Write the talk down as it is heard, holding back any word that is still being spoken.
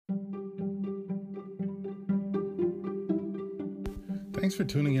Thanks for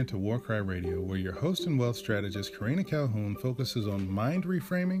tuning in to Warcry Radio, where your host and wealth strategist Karina Calhoun focuses on mind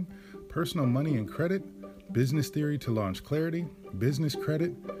reframing, personal money and credit, business theory to launch clarity, business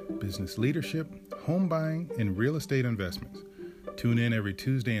credit, business leadership, home buying, and real estate investments. Tune in every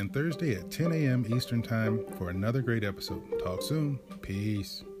Tuesday and Thursday at 10 a.m. Eastern Time for another great episode. Talk soon.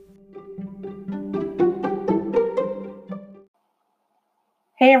 Peace.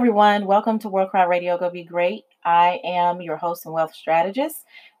 Hey everyone, welcome to Warcry Radio Go Be Great. I am your host and wealth strategist,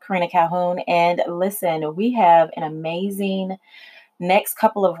 Karina Calhoun. And listen, we have an amazing next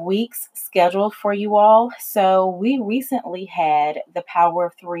couple of weeks scheduled for you all. So we recently had the Power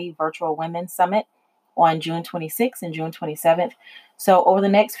of Three Virtual Women's Summit on June 26th and June 27th. So over the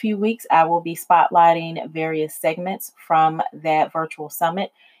next few weeks, I will be spotlighting various segments from that virtual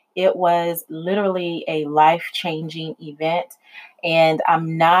summit. It was literally a life-changing event. And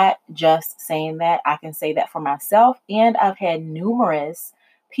I'm not just saying that. I can say that for myself. And I've had numerous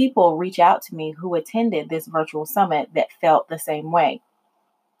people reach out to me who attended this virtual summit that felt the same way,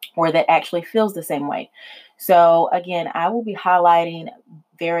 or that actually feels the same way. So again, I will be highlighting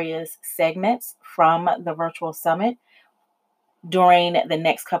various segments from the virtual summit during the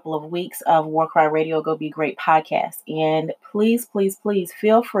next couple of weeks of Warcry Radio Go Be Great podcast. And please, please, please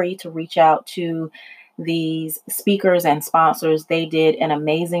feel free to reach out to these speakers and sponsors. They did an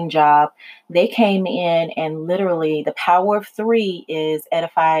amazing job. They came in and literally the power of three is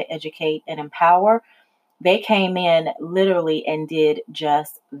edify, educate, and empower. They came in literally and did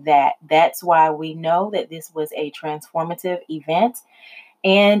just that. That's why we know that this was a transformative event.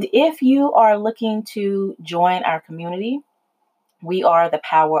 And if you are looking to join our community, we are the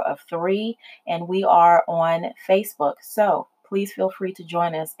Power of Three, and we are on Facebook. So please feel free to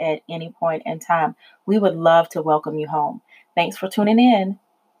join us at any point in time. We would love to welcome you home. Thanks for tuning in.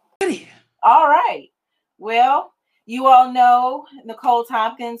 All right. Well, you all know Nicole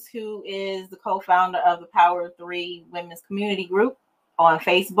Tompkins, who is the co-founder of the Power of Three Women's Community Group on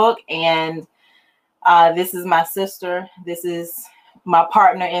Facebook. And this is my sister. This is my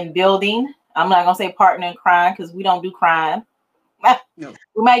partner in building. I'm not going to say partner in crime because we don't do crime. No.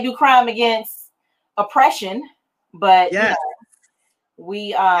 We might do crime against oppression, but yes.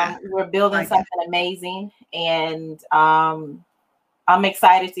 We're building something amazing, and I'm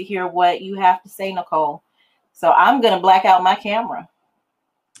excited to hear what you have to say, Nicole. So I'm going to black out my camera.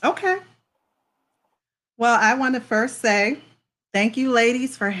 Okay. Well, I want to first say thank you,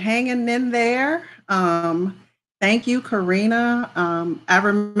 ladies, for hanging in there. Thank you, Karina. I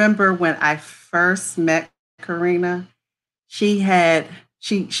remember when I first met Karina. She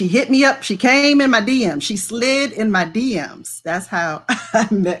hit me up. She came in my DMs. She slid in my DMs. That's how I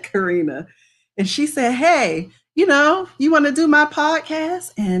met Karina. And she said, hey, you want to do my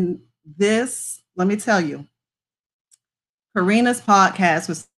podcast? And this, let me tell you, Karina's podcast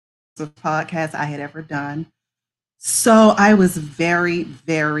was the podcast I had ever done. So I was very,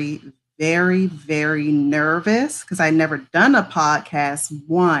 very, very, very nervous because I'd never done a podcast,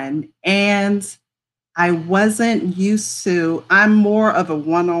 and I wasn't used to, I'm more of a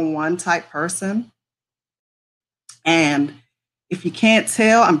one-on-one type person. And if you can't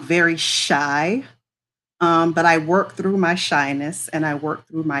tell, I'm very shy, but I work through my shyness and I work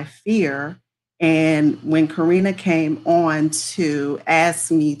through my fear. And when Karina came on to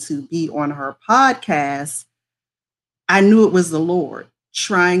ask me to be on her podcast, I knew it was the Lord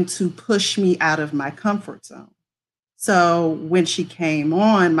trying to push me out of my comfort zone. So when she came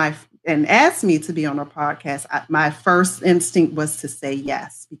on, and asked me to be on her podcast, my first instinct was to say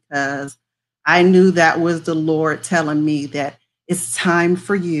yes, because I knew that was the Lord telling me that it's time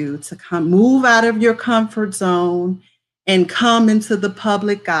for you to move out of your comfort zone and come into the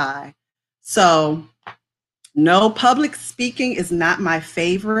public eye. So no, public speaking is not my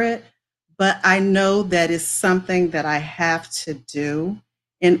favorite, but I know that is something that I have to do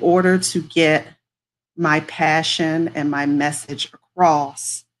in order to get my passion and my message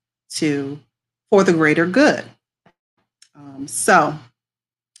across for the greater good. So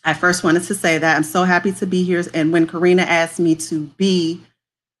I first wanted to say that I'm so happy to be here. And when Karina asked me to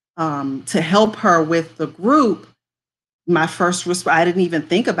help her with the group, my first response, I didn't even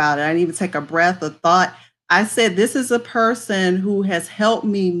think about it. I didn't even take a breath of thought. I said, this is a person who has helped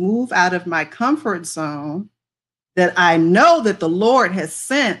me move out of my comfort zone that I know that the Lord has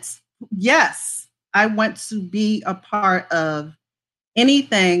sent. Yes, I want to be a part of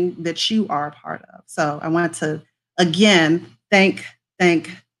anything that you are a part of. So I want to, again, thank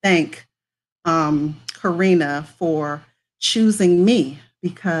Karina for choosing me,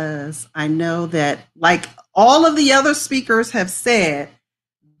 because I know that, like all of the other speakers have said,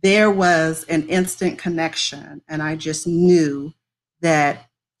 there was an instant connection. And I just knew that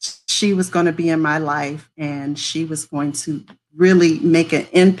she was going to be in my life and she was going to really make an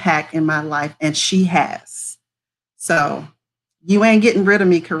impact in my life, and she has. So you ain't getting rid of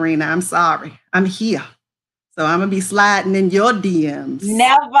me, Karina. I'm sorry. I'm here. So I'm going to be sliding in your DMs.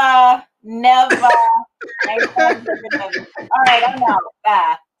 Never. All right, I'm out.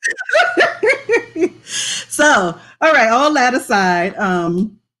 Bye. So, all right, all that aside,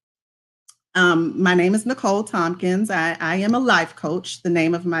 my name is Nicole Tompkins. I am a life coach. The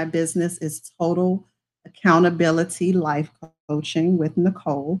name of my business is Total Accountability Life Coaching with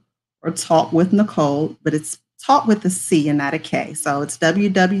Nicole, or Talk with Nicole, but it's Talk with a C and not a K. So it's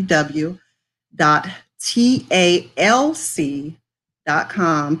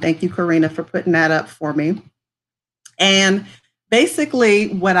www.talc.com. Thank you, Karina, for putting that up for me. And basically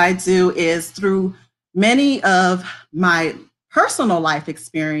what I do is, through many of my personal life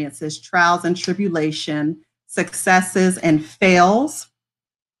experiences, trials and tribulation, successes and fails,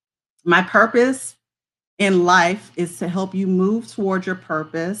 my purpose in life is to help you move toward your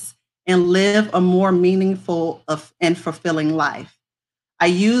purpose and live a more meaningful and fulfilling life. I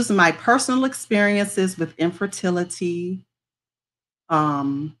use my personal experiences with infertility.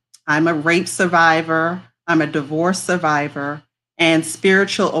 I'm a rape survivor. I'm a divorce survivor, and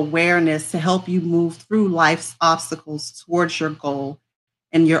spiritual awareness to help you move through life's obstacles towards your goal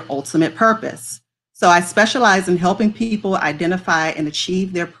and your ultimate purpose. So I specialize in helping people identify and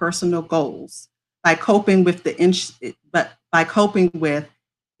achieve their personal goals by coping with issues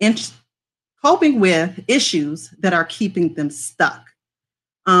that are keeping them stuck.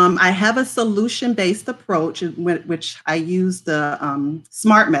 I have a solution-based approach, which I use the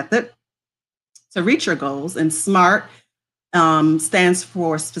SMART method to reach your goals. And SMART stands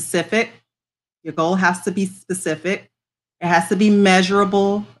for specific. Your goal has to be specific. It has to be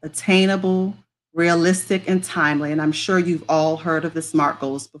measurable, attainable, realistic, and timely. And I'm sure you've all heard of the SMART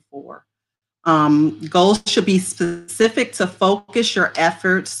goals before. Goals should be specific to focus your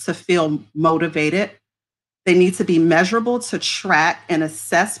efforts to feel motivated. They need to be measurable to track and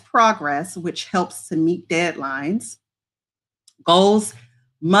assess progress, which helps to meet deadlines. Goals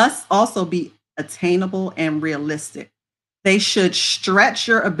must also be attainable and realistic. They should stretch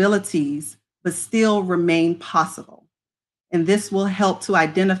your abilities, but still remain possible. And this will help to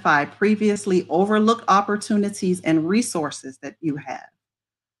identify previously overlooked opportunities and resources that you have.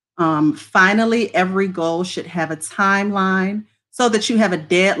 Finally, every goal should have a timeline so that you have a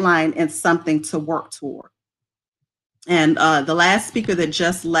deadline and something to work toward. And the last speaker that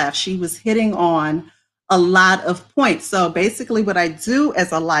just left, she was hitting on a lot of points. So basically what I do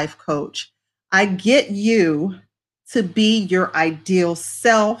as a life coach, I get you to be your ideal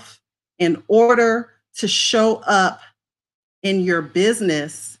self in order to show up in your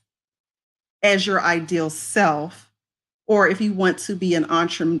business as your ideal self, or if you want to be an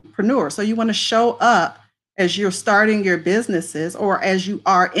entrepreneur. So you want to show up as you're starting your businesses, or as you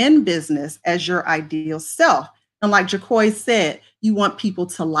are in business, as your ideal self. And like Jacoy said, you want people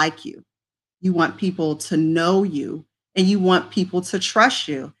to like you. You want people to know you, and you want people to trust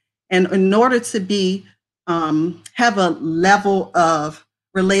you. And in order to have a level of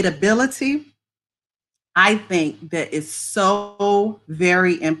relatability, I think that it's so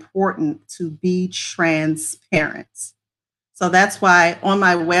very important to be transparent. So that's why on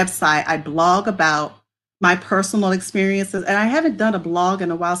my website, I blog about my personal experiences. And I haven't done a blog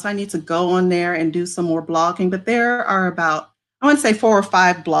in a while, so I need to go on there and do some more blogging. But there are about, I want to say 4 or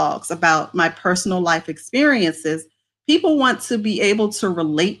 5 blogs about my personal life experiences. People want to be able to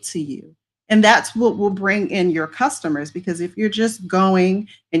relate to you. And that's what will bring in your customers. Because if you're just going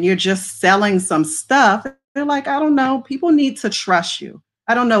and you're just selling some stuff, they're like, I don't know, people need to trust you.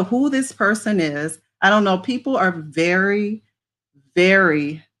 I don't know who this person is. I don't know. People are very,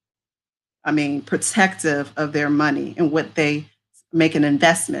 very, protective of their money and what they make an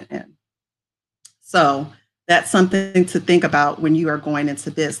investment in. So that's something to think about when you are going into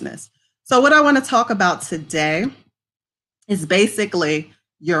business. So what I want to talk about today is basically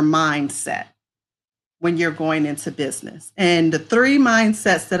your mindset when you're going into business. And the 3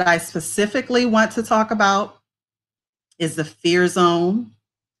 mindsets that I specifically want to talk about is the fear zone,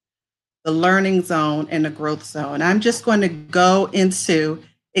 the learning zone, and the growth zone. I'm just going to go into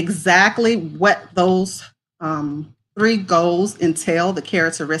exactly what those 3 goals entail, the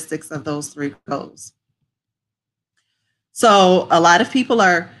characteristics of those 3 goals. So a lot of people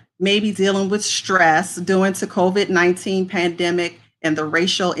are maybe dealing with stress due to COVID-19 pandemic and the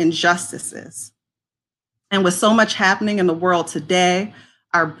racial injustices. And with so much happening in the world today,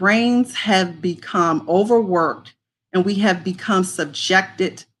 our brains have become overworked, and we have become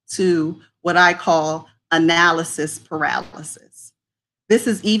subjected to what I call analysis paralysis. This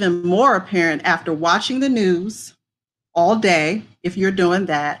is even more apparent after watching the news all day, if you're doing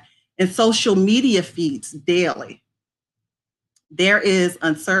that, and social media feeds daily. There is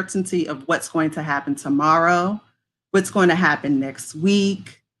uncertainty of what's going to happen tomorrow, what's going to happen next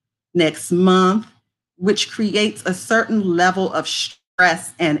week, next month, which creates a certain level of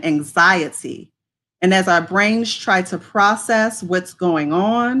stress and anxiety. And as our brains try to process what's going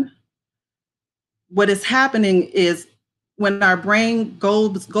on, what is happening is when our brain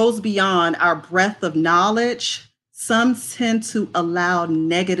goes beyond our breadth of knowledge, some tend to allow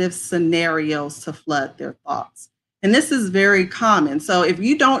negative scenarios to flood their thoughts. And this is very common. So if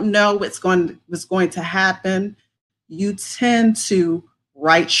you don't know what's going to happen, you tend to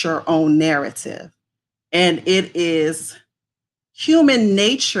write your own narrative. And it is human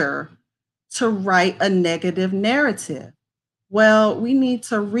nature to write a negative narrative. Well, we need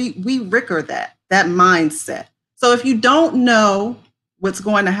to re-rigor that mindset. So if you don't know what's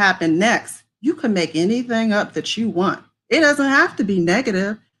going to happen next, you can make anything up that you want. It doesn't have to be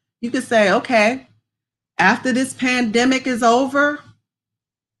negative. You could say, okay, after this pandemic is over,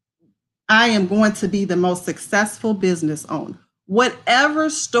 I am going to be the most successful business owner.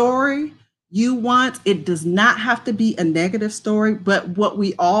 Whatever story you want, it does not have to be a negative story, but what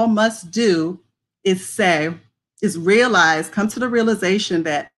we all must do is come to the realization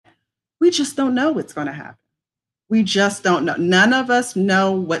that we just don't know what's going to happen. We just don't know. None of us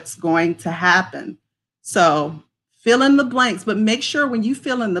know what's going to happen. So fill in the blanks, but make sure when you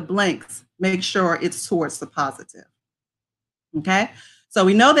fill in the blanks, make sure it's towards the positive. Okay? So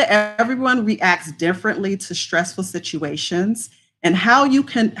we know that everyone reacts differently to stressful situations, and how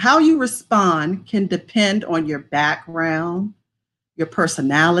you respond can depend on your background, your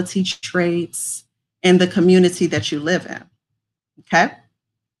personality traits, and the community that you live in. Okay?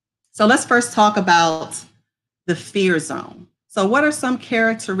 So let's first talk about the fear zone. So what are some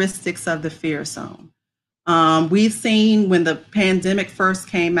characteristics of the fear zone? We've seen when the pandemic first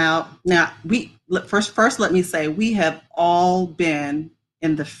came out. Now, first let me say, we have all been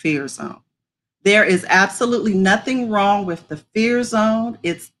in the fear zone. There is absolutely nothing wrong with the fear zone.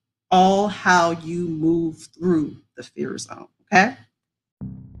 It's all how you move through the fear zone, okay?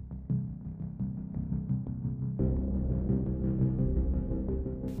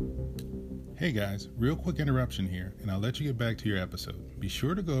 Hey guys, real quick interruption here, and I'll let you get back to your episode. Be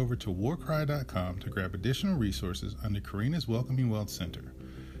sure to go over to warcry.com to grab additional resources under Karina's Welcoming Wealth Center.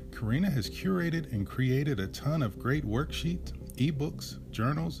 Karina has curated and created a ton of great worksheets, ebooks,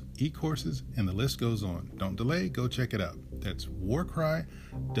 journals, e-courses, and the list goes on. Don't delay, go check it out. That's Warcry,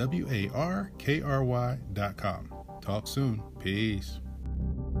 WARKRY.com. Talk soon. Peace.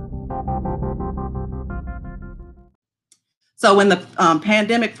 So when the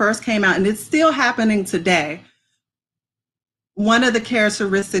pandemic first came out, and it's still happening today, one of the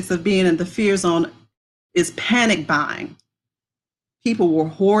characteristics of being in the fear zone is panic buying. People were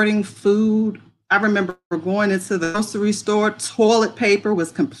hoarding food. I remember going into the grocery store, toilet paper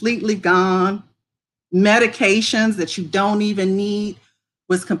was completely gone. Medications that you don't even need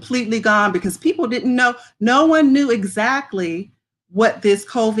was completely gone because people didn't know. No one knew exactly what this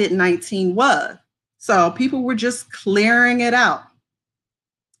COVID-19 was. So people were just clearing it out.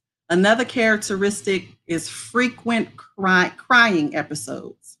 Another characteristic is frequent crying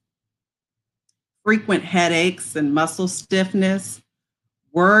episodes, frequent headaches and muscle stiffness,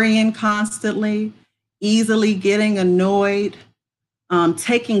 worrying constantly, easily getting annoyed,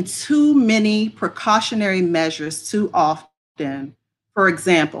 taking too many precautionary measures too often. For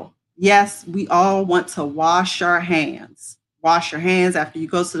example, yes, we all want to wash our hands. Wash your hands after you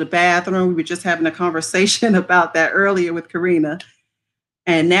go to the bathroom. We were just having a conversation about that earlier with Karina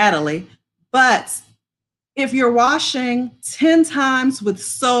and Natalie. But if you're washing 10 times with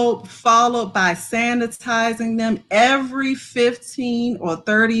soap, followed by sanitizing them every 15 or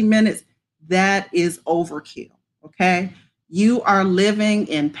 30 minutes, that is overkill, okay? You are living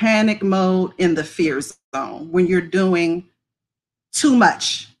in panic mode in the fear zone when you're doing too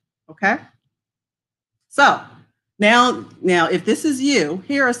much, okay? So now, if this is you,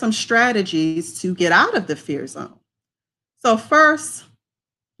 here are some strategies to get out of the fear zone. So first,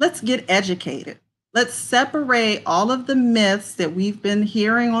 let's get educated. Let's separate all of the myths that we've been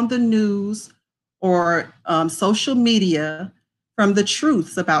hearing on the news or social media from the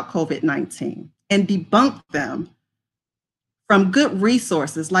truths about COVID-19 and debunk them from good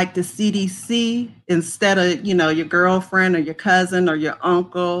resources like the CDC instead of, your girlfriend or your cousin or your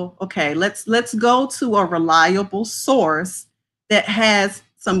uncle. Okay, let's go to a reliable source that has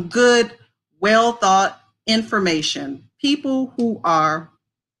some good, well thought information, people who are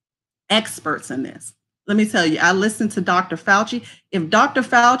experts in this. Let me tell you, I listen to Dr. Fauci. If Dr.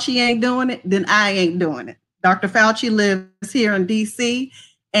 Fauci ain't doing it, then I ain't doing it. Dr. Fauci lives here in DC.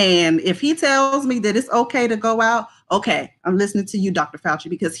 And if he tells me that it's okay to go out, okay, I'm listening to you, Dr. Fauci,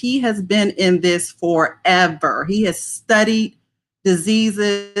 because he has been in this forever. He has studied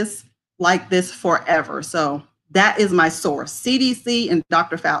diseases like this forever. So that is my source, CDC and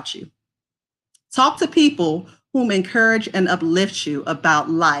Dr. Fauci. Talk to people whom encourage and uplift you about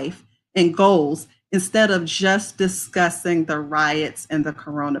life and goals instead of just discussing the riots and the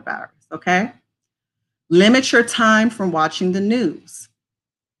coronavirus, okay? Limit your time from watching the news.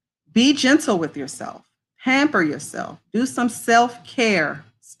 Be gentle with yourself. Pamper yourself. Do some self-care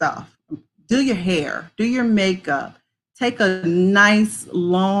stuff. Do your hair, do your makeup. Take a nice,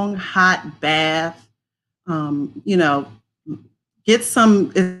 long, hot bath. Get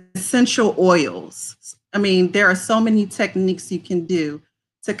some essential oils. I mean, there are so many techniques you can do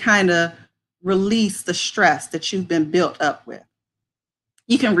to kind of release the stress that you've been built up with.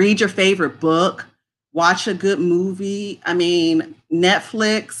 You can read your favorite book, watch a good movie. I mean,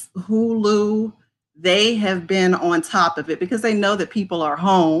 Netflix, Hulu, they have been on top of it because they know that people are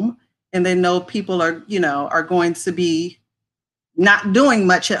home and they know people are, are going to be not doing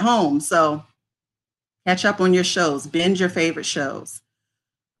much at home. So catch up on your shows, binge your favorite shows.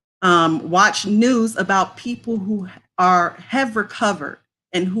 Watch news about people who have recovered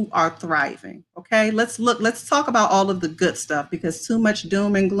and who are thriving. Okay, let's talk about all of the good stuff, because too much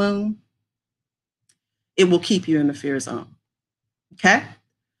doom and gloom, it will keep you in the fear zone. Okay,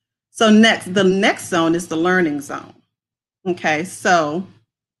 so the next zone is the learning zone. Okay, so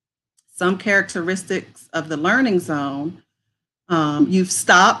some characteristics of the learning zone: you've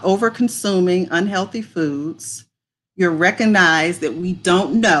stopped over consuming unhealthy foods. You recognize that we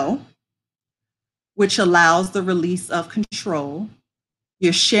don't know, which allows the release of control.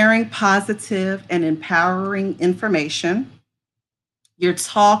 You're sharing positive and empowering information. You're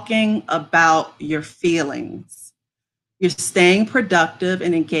talking about your feelings. You're staying productive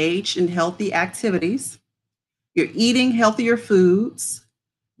and engaged in healthy activities. You're eating healthier foods.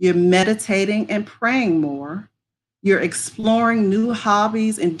 You're meditating and praying more. You're exploring new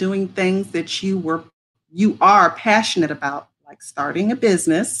hobbies and doing things that you are passionate about, like starting a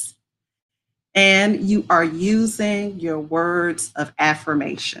business. And you are using your words of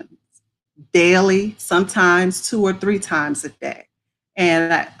affirmation daily, sometimes 2 or 3 times a day.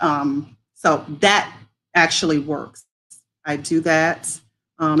 And so that actually works. I do that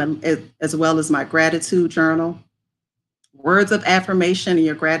as well as my gratitude journal. Words of affirmation in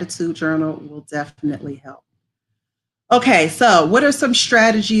your gratitude journal will definitely help. Okay, so what are some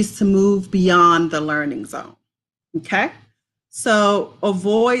strategies to move beyond the learning zone? Okay. So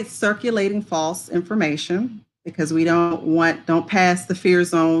avoid circulating false information, because we don't pass the fear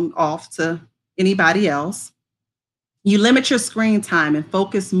zone off to anybody else. You limit your screen time and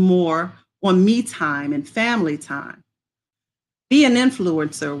focus more on me time and family time. Be an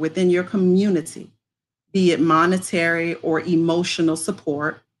influencer within your community, be it monetary or emotional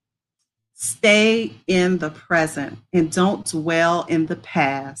support. Stay in the present and don't dwell in the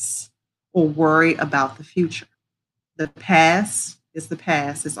past or worry about the future. The past is the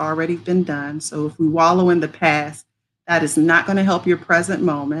past. It's already been done. So if we wallow in the past, that is not going to help your present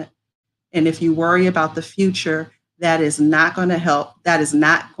moment. And if you worry about the future, that is not going to help. That is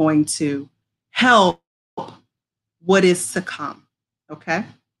not going to help what is to come. Okay?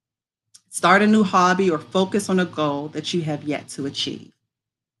 Start a new hobby or focus on a goal that you have yet to achieve.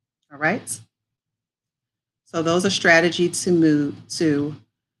 All right? So those are strategies to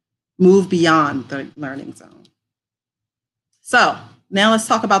move beyond the learning zone. So now let's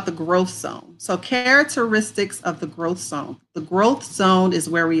talk about the growth zone. So characteristics of the growth zone. The growth zone is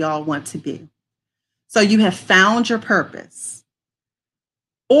where we all want to be. So you have found your purpose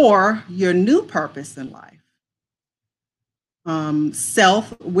or your new purpose in life.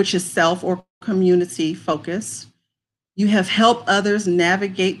 Which is self or community focus. You have helped others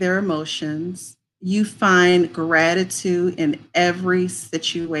navigate their emotions. You find gratitude in every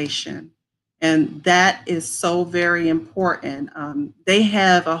situation. And that is so very important. They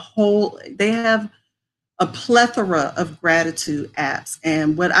have a plethora of gratitude apps.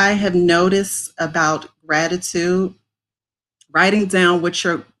 And what I have noticed about gratitude, writing down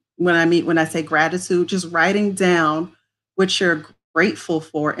when I say gratitude, just writing down what you're grateful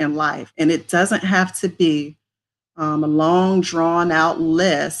for in life. And it doesn't have to be a long, drawn out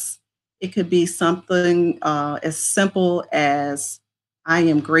list. It could be something as simple as, I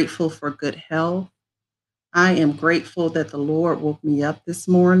am grateful for good health. I am grateful that the Lord woke me up this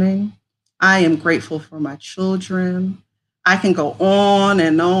morning. I am grateful for my children. I can go on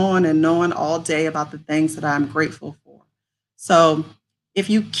and on and on all day about the things that I'm grateful for. So if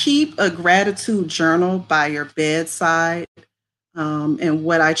you keep a gratitude journal by your bedside, and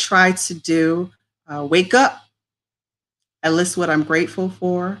what I try to do, wake up, I list what I'm grateful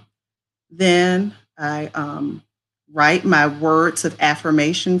for. Then I write my words of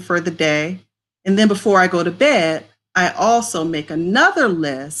affirmation for the day. And then before I go to bed, I also make another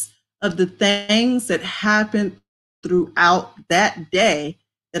list of the things that happened throughout that day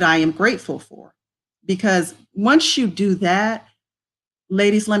that I am grateful for. Because once you do that,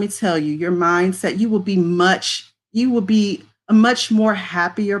 ladies, let me tell you, your mindset, you will be a much more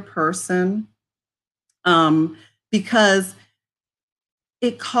happier person, because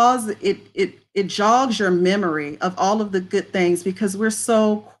it jogs your memory of all of the good things, because we're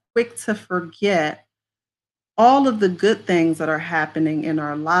so quick to forget all of the good things that are happening in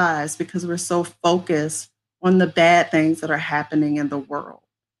our lives because we're so focused on the bad things that are happening in the world.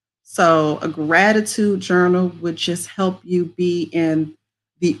 So a gratitude journal would just help you be in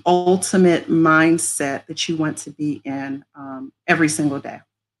the ultimate mindset that you want to be in, every single day.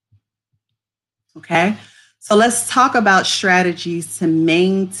 Okay, so let's talk about strategies to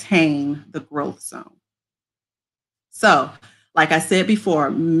maintain the growth zone. So, like I said before,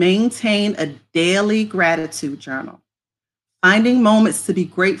 maintain a daily gratitude journal. Finding moments to be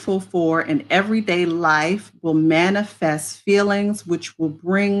grateful for in everyday life will manifest feelings which will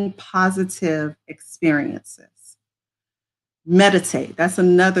bring positive experiences. Meditate. That's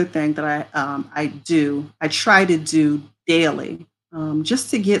another thing that I do. I try to do daily, just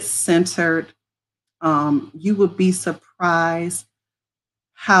to get centered. You would be surprised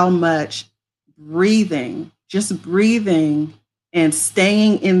how much just breathing and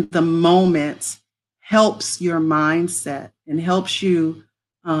staying in the moment helps your mindset and helps you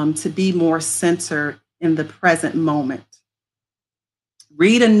to be more centered in the present moment.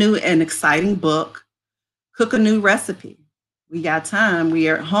 Read a new and exciting book, cook a new recipe. We got time, we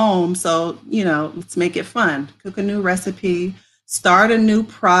are at home, so, let's make it fun. Cook a new recipe, start a new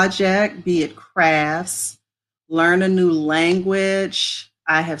project, be it crafts, learn a new language.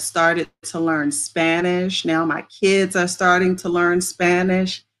 I have started to learn Spanish. Now my kids are starting to learn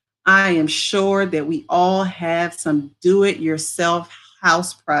Spanish. I am sure that we all have some do-it-yourself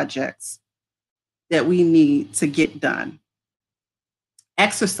house projects that we need to get done.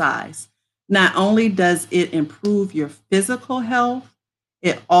 Exercise. Not only does it improve your physical health,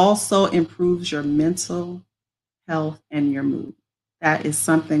 it also improves your mental health and your mood. That is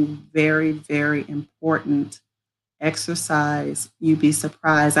something very, very important. Exercise. You'd be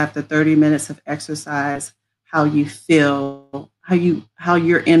surprised after 30 minutes of exercise how you feel, how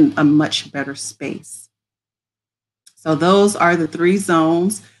you're in a much better space. So those are the 3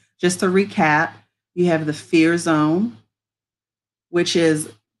 zones. Just to recap, you have the fear zone, which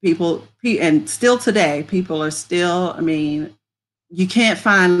is people, and still today, people are still, you can't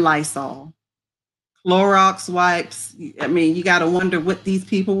find Lysol, Clorox wipes. You got to wonder what these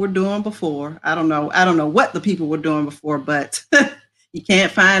people were doing before. I don't know what the people were doing before, but you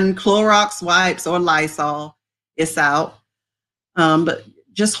can't find Clorox wipes or Lysol. It's out. But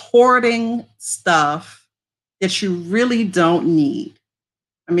just hoarding stuff that you really don't need.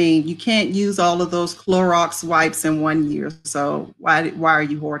 You can't use all of those Clorox wipes in 1 year. So why are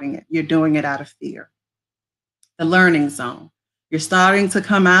you hoarding it? You're doing it out of fear. The learning zone. You're starting to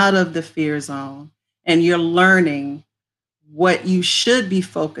come out of the fear zone and you're learning what you should be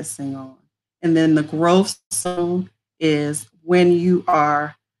focusing on. And then the growth zone is when you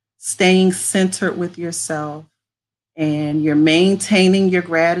are staying centered with yourself and you're maintaining your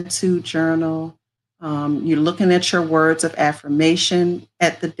gratitude journal. You're looking at your words of affirmation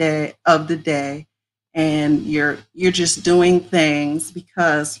of the day, and you're just doing things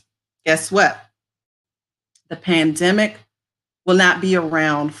because guess what? The pandemic will not be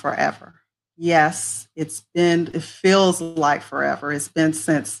around forever. Yes, it feels like forever. It's been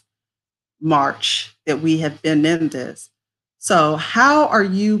since March that we have been in this. So how are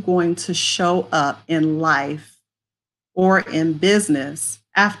you going to show up in life or in business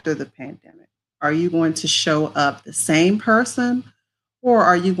after the pandemic? Are you going to show up the same person, or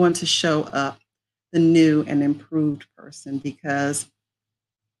are you going to show up the new and improved person? Because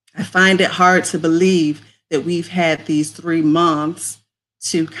I find it hard to believe that we've had these 3 months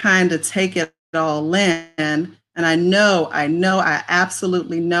to kind of take it all in. And I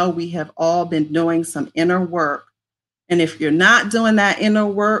absolutely know we have all been doing some inner work. And if you're not doing that inner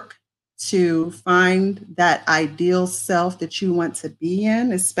work to find that ideal self that you want to be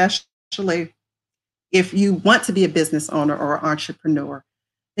in, especially if you want to be a business owner or entrepreneur,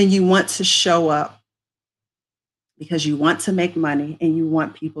 then you want to show up because you want to make money and you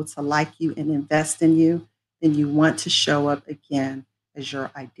want people to like you and invest in you, then you want to show up again as your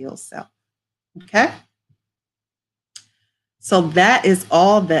ideal self. Okay? So that is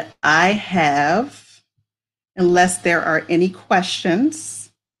all that I have, unless there are any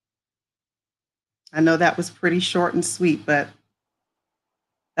questions. I know that was pretty short and sweet, but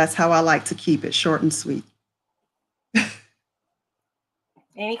that's how I like to keep it, short and sweet.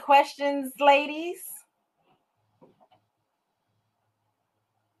 Any questions, ladies?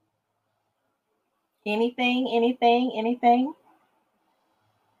 Anything?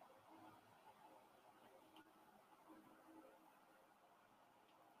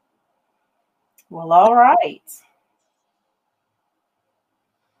 Well, all right.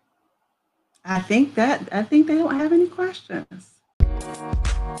 I think they don't have any questions.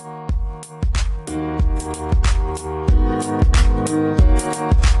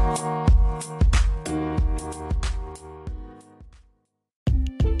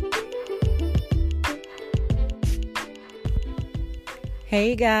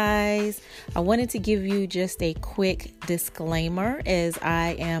 Hey guys, I wanted to give you just a quick disclaimer as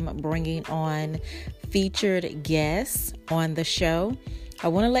I am bringing on featured guests on the show. I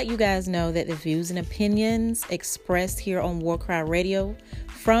want to let you guys know that the views and opinions expressed here on Warcry Radio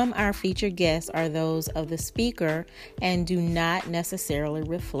from our featured guests are those of the speaker and do not necessarily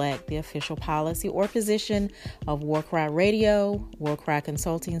reflect the official policy or position of Warcry Radio, Warcry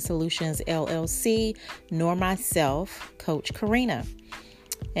Consulting Solutions LLC, nor myself, Coach Karina.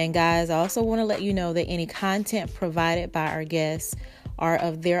 And guys, I also want to let you know that any content provided by our guests are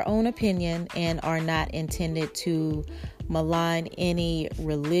of their own opinion and are not intended to malign any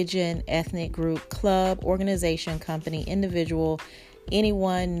religion, ethnic group, club, organization, company, individual,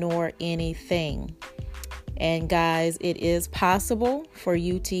 anyone, nor anything. And guys, it is possible for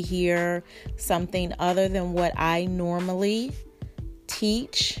you to hear something other than what I normally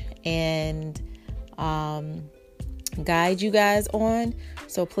teach and guide you guys on.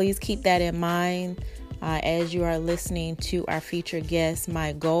 So please keep that in mind as you are listening to our featured guests.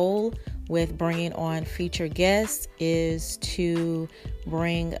 My goal with bringing on featured guests is to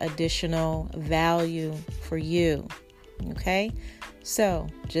bring additional value for you. Okay? So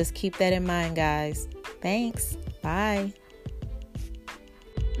just keep that in mind, guys. Thanks. Bye.